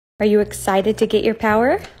Are you excited to get your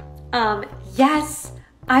power? Yes.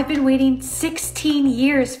 I've been waiting 16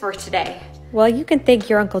 years for today. Well, you can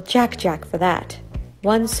thank your Uncle Jack for that.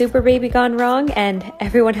 One super baby gone wrong, and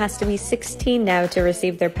everyone has to be 16 now to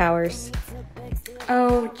receive their powers.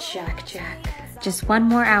 Oh, Jack. Just one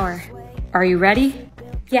more hour. Are you ready?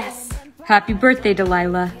 Yes. Happy birthday,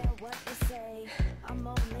 Delilah.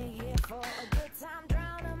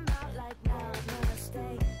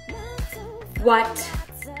 What?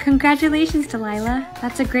 Congratulations, Delilah.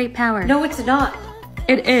 That's a great power. No, it's not.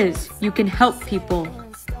 It is. You can help people.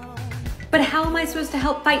 But how am I supposed to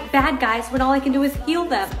help fight bad guys when all I can do is heal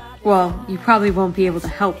them? Well, you probably won't be able to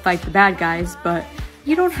help fight the bad guys, but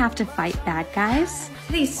you don't have to fight bad guys.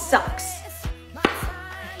 Today sucks. I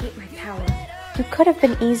hate my power. You could have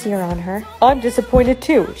been easier on her. I'm disappointed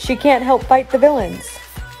too. She can't help fight the villains.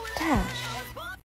 Dash.